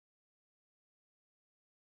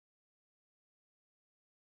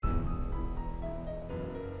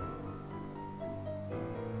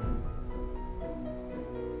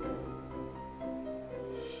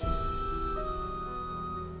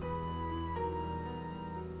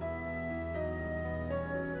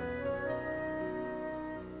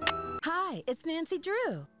Hi, it's Nancy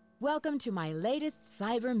Drew. Welcome to my latest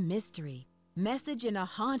cyber mystery, Message in a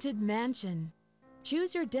Haunted Mansion.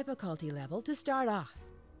 Choose your difficulty level to start off.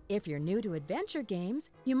 If you're new to adventure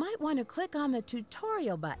games, you might want to click on the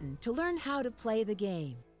tutorial button to learn how to play the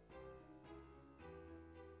game.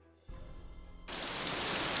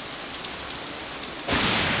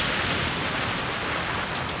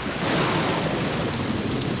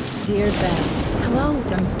 Dear Bess, hello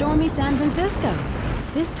from stormy San Francisco.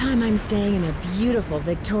 This time I'm staying in a beautiful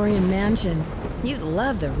Victorian mansion. You'd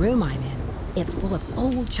love the room I'm in. It's full of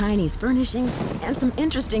old Chinese furnishings and some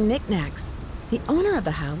interesting knickknacks. The owner of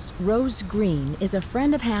the house, Rose Green, is a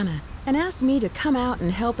friend of Hannah and asked me to come out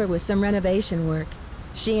and help her with some renovation work.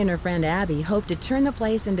 She and her friend Abby hope to turn the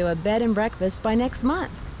place into a bed and breakfast by next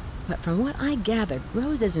month. But from what I gathered,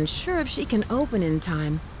 Rose isn't sure if she can open in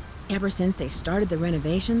time. Ever since they started the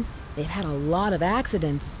renovations, they've had a lot of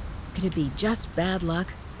accidents. Could it be just bad luck,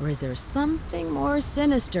 or is there something more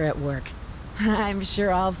sinister at work? I'm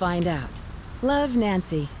sure I'll find out. Love,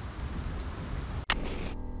 Nancy.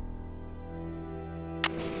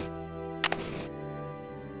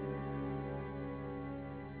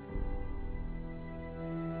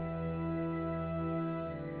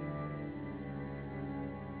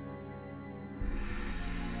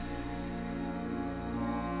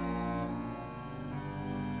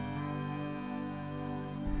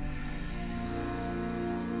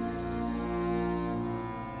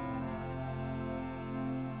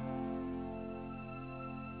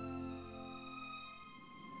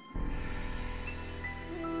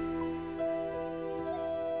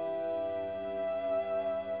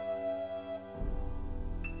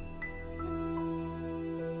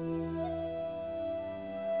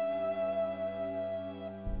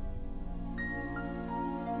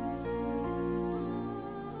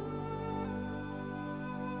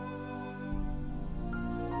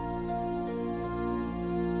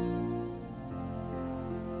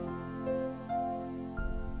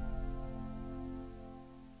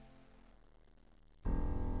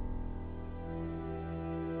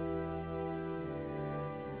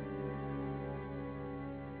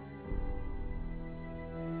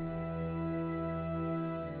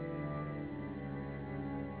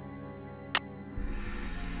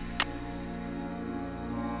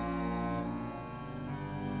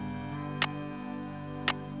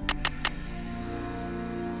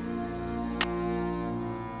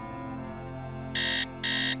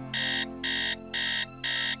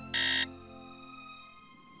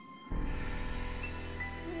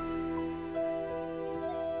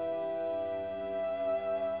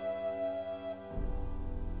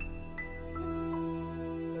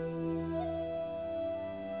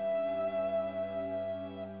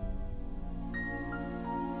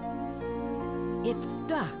 It's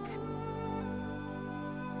stuck.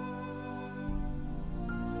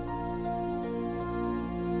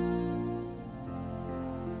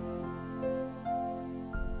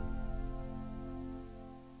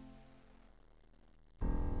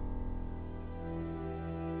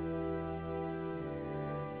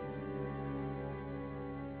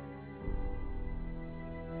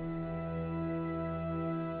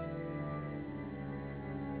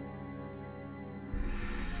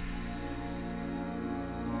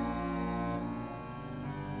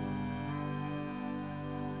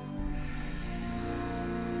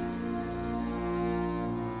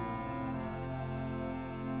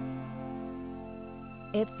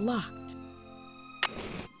 It's locked.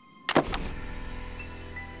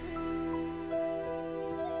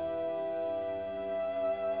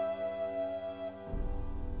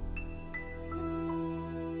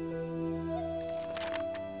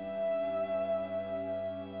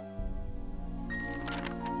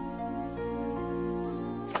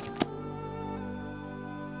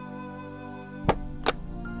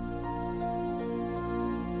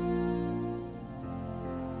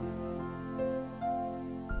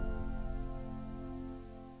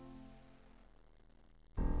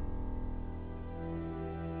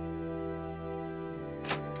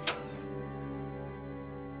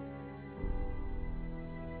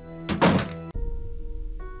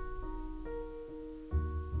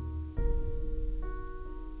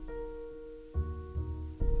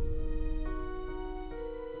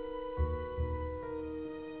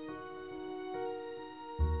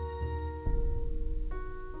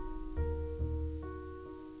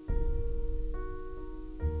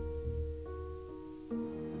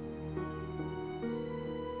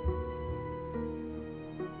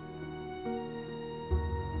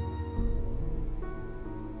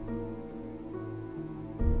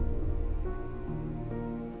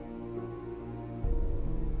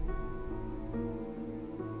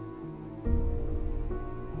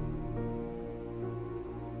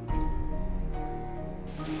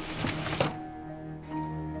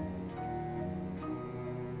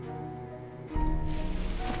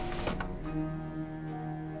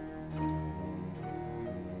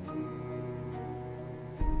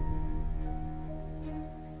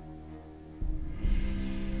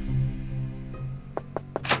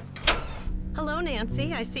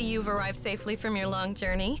 Nancy. I see you've arrived safely from your long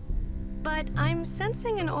journey. But I'm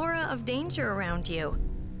sensing an aura of danger around you.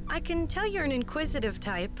 I can tell you're an inquisitive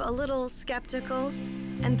type, a little skeptical,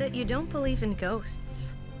 and that you don't believe in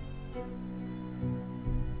ghosts.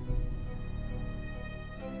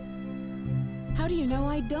 How do you know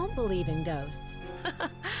I don't believe in ghosts?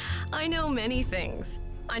 I know many things.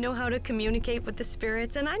 I know how to communicate with the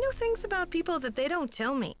spirits, and I know things about people that they don't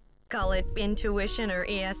tell me. Call it intuition or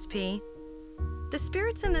ESP. The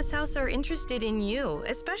spirits in this house are interested in you,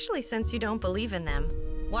 especially since you don't believe in them.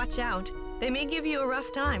 Watch out. They may give you a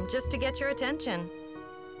rough time just to get your attention.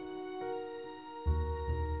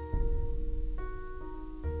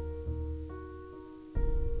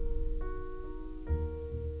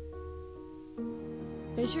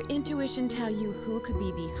 Does your intuition tell you who could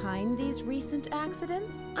be behind these recent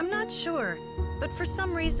accidents? I'm not sure, but for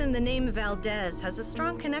some reason the name Valdez has a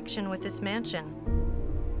strong connection with this mansion.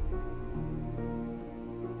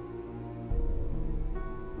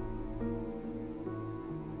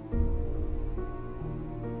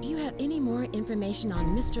 Do you have any more information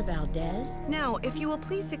on Mr. Valdez? Now, if you will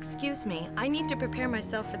please excuse me, I need to prepare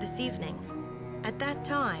myself for this evening. At that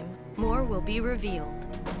time, more will be revealed.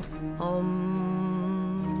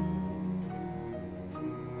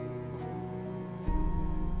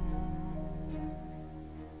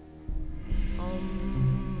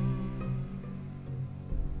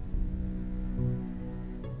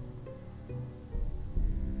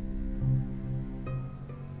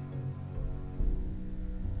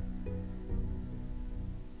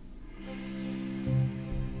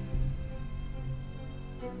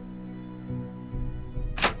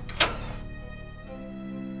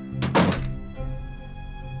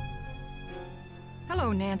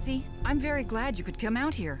 Hello, Nancy. I'm very glad you could come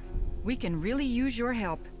out here. We can really use your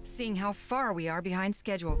help, seeing how far we are behind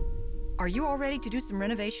schedule. Are you all ready to do some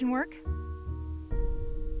renovation work?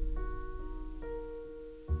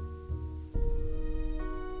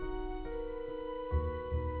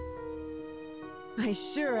 I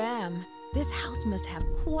sure am. This house must have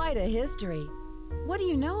quite a history. What do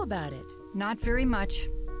you know about it? Not very much,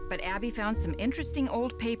 but Abby found some interesting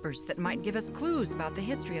old papers that might give us clues about the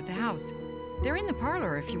history of the house. They're in the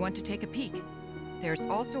parlor if you want to take a peek. There's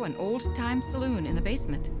also an old-time saloon in the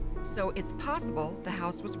basement, so it's possible the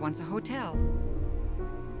house was once a hotel.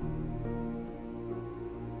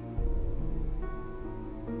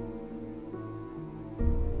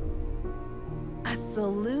 A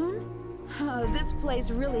saloon? Oh, this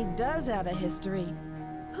place really does have a history.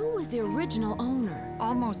 Who was the original owner?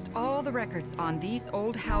 Almost all the records on these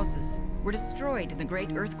old houses were destroyed in the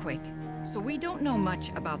Great Earthquake, so we don't know much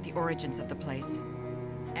about the origins of the place.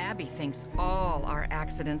 Abby thinks all our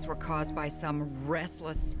accidents were caused by some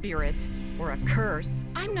restless spirit or a curse.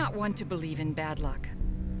 I'm not one to believe in bad luck,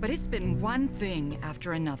 but it's been one thing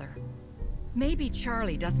after another. Maybe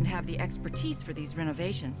Charlie doesn't have the expertise for these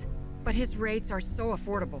renovations, but his rates are so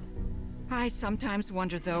affordable. I sometimes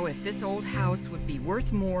wonder, though, if this old house would be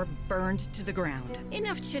worth more burned to the ground.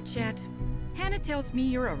 Enough chit-chat. Hannah tells me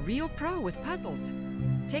you're a real pro with puzzles.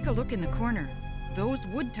 Take a look in the corner. Those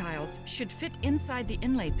wood tiles should fit inside the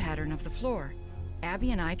inlay pattern of the floor.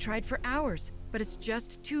 Abby and I tried for hours, but it's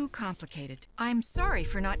just too complicated. I'm sorry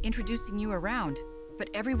for not introducing you around, but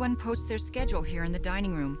everyone posts their schedule here in the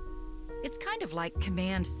dining room. It's kind of like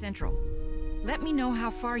Command Central. Let me know how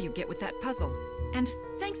far you get with that puzzle. And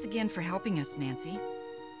thanks again for helping us, Nancy.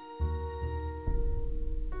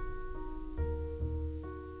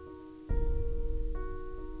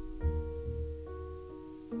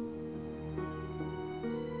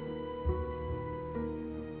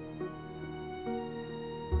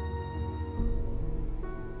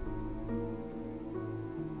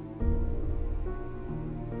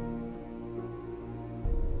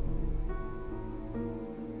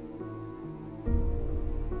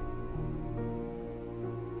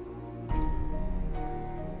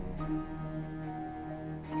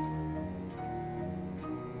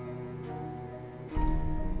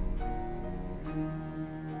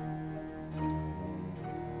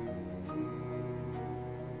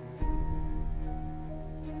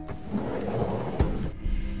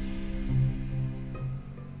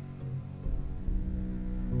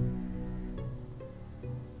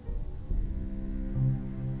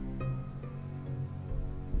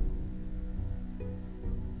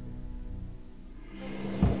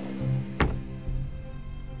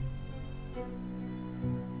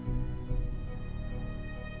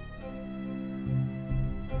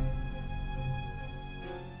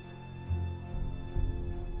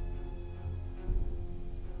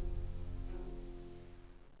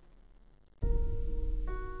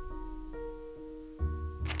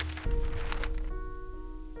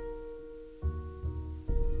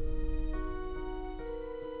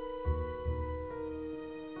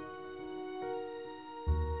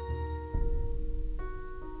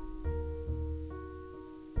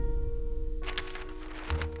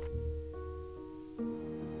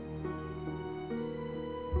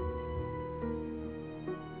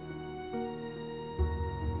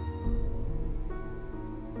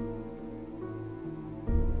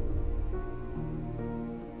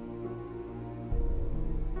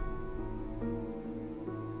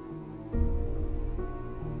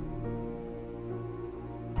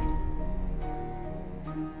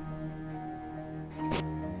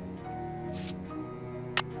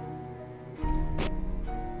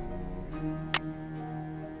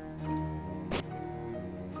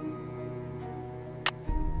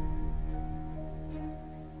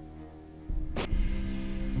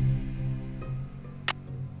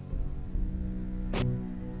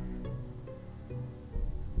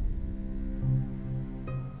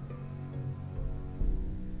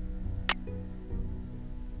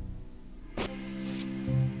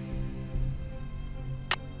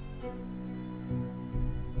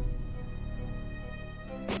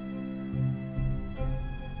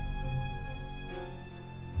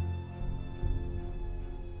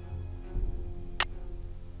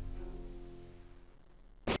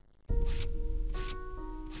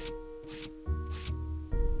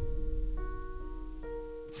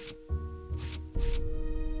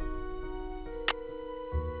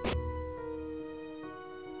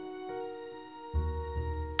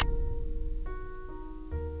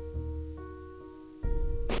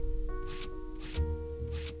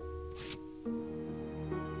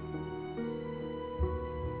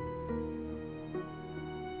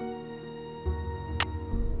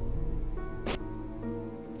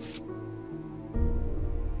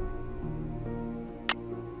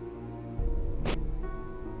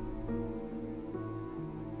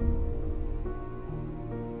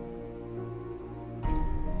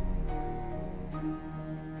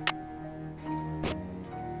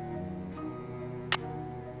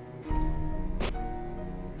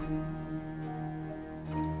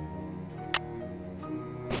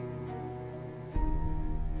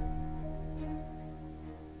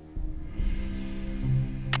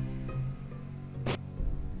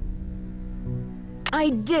 I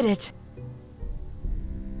did it!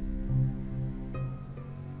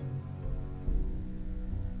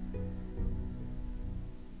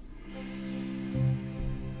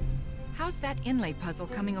 How's that inlay puzzle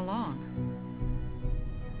coming along?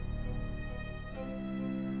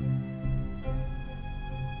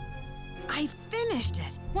 I finished it!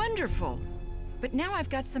 Wonderful! But now I've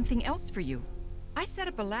got something else for you. I set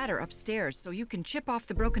up a ladder upstairs so you can chip off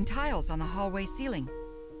the broken tiles on the hallway ceiling.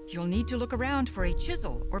 You'll need to look around for a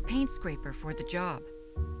chisel or paint scraper for the job.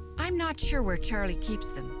 I'm not sure where Charlie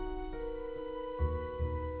keeps them.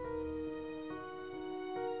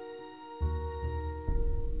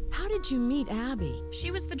 How did you meet Abby?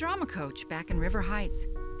 She was the drama coach back in River Heights,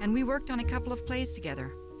 and we worked on a couple of plays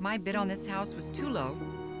together. My bid on this house was too low,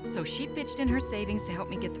 so she pitched in her savings to help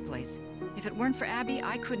me get the place. If it weren't for Abby,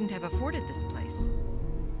 I couldn't have afforded this place.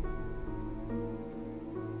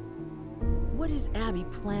 What is Abby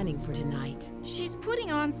planning for tonight? She's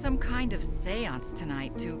putting on some kind of seance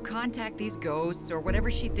tonight to contact these ghosts or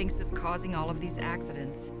whatever she thinks is causing all of these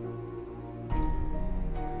accidents.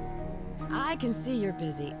 I can see you're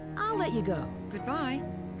busy. I'll let you go. Goodbye.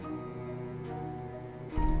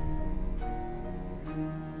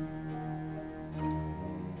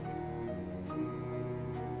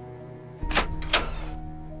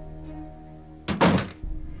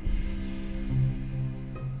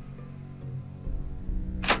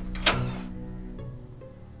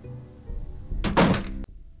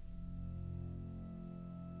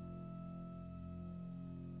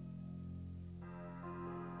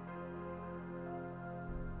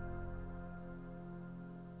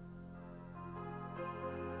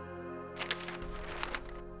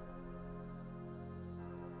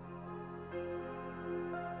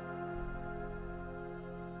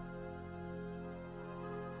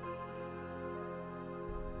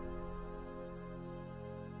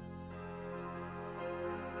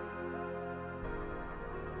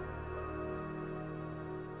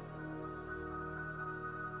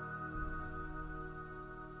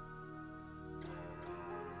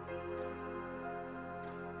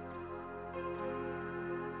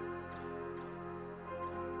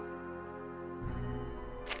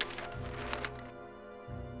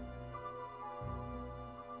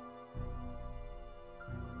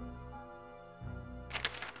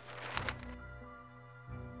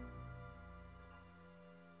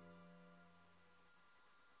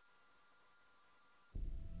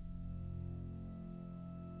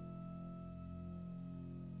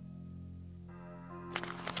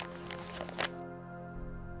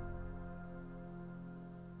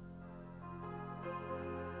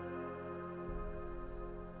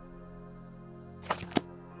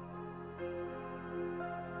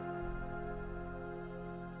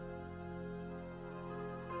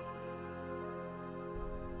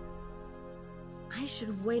 I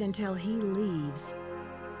should wait until he leaves.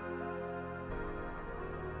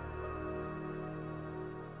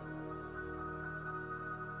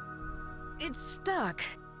 It's stuck.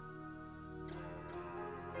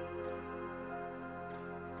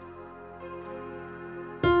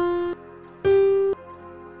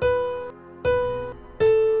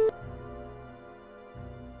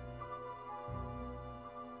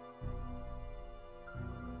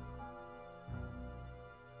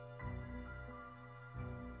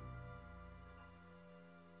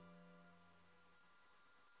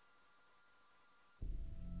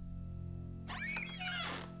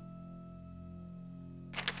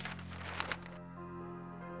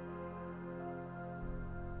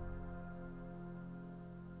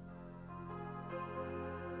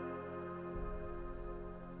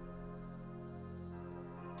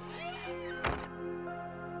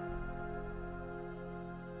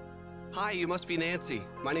 Hi, you must be Nancy.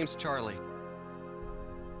 My name's Charlie.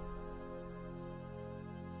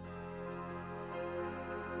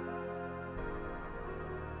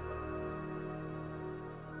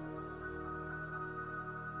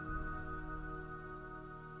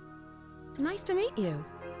 Nice to meet you.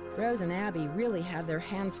 Rose and Abby really have their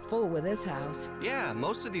hands full with this house. Yeah,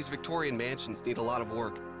 most of these Victorian mansions need a lot of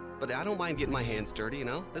work, but I don't mind getting my hands dirty, you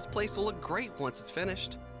know? This place will look great once it's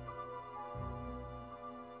finished.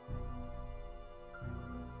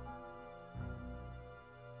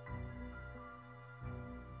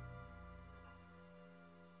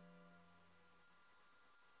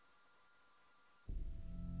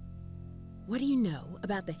 What do you know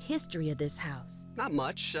about the history of this house? Not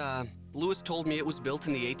much. Lewis told me it was built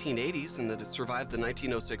in the 1880s and that it survived the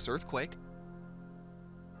 1906 earthquake.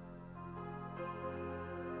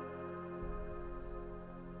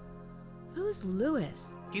 Who's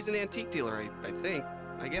Lewis? He's an antique dealer, I think.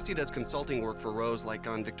 I guess he does consulting work for Rose, like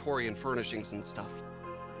on Victorian furnishings and stuff.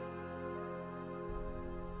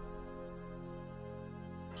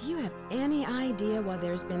 Do you have any idea why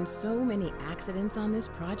there's been so many accidents on this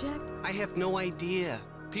project? I have no idea.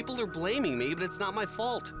 People are blaming me, but it's not my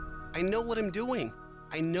fault. I know what I'm doing.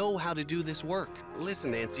 I know how to do this work. Listen,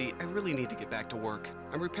 Nancy, I really need to get back to work.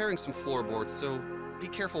 I'm repairing some floorboards, so be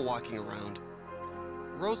careful walking around.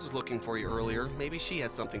 Rose was looking for you earlier. Maybe she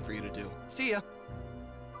has something for you to do. See ya.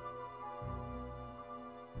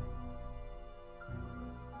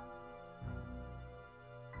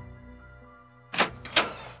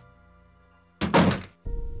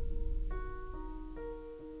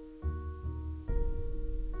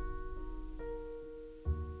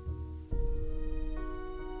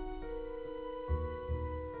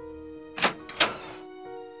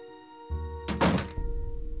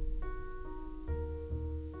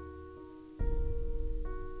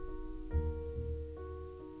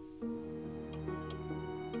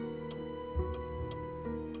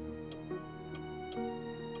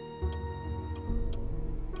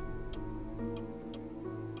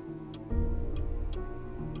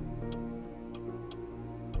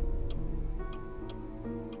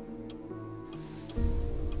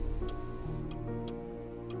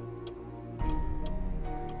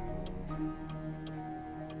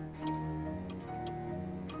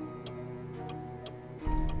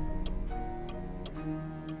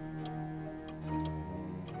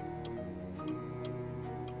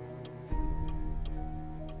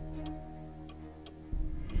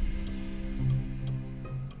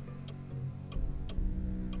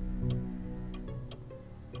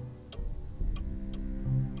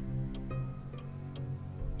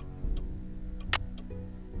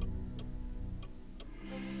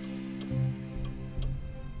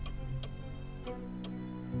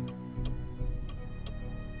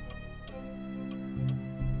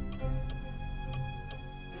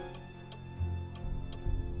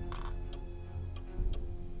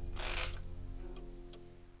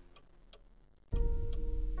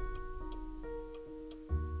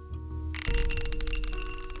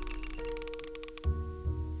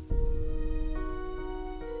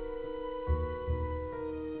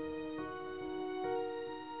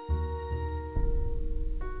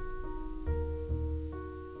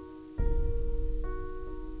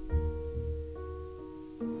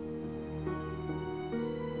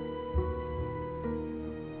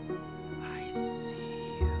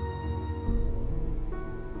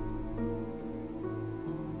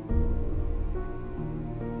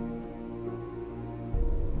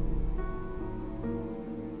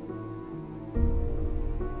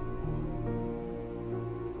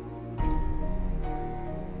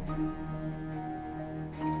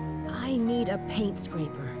 I need a paint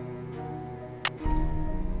scraper.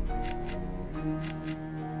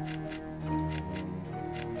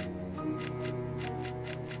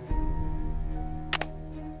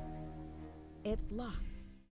 It's locked.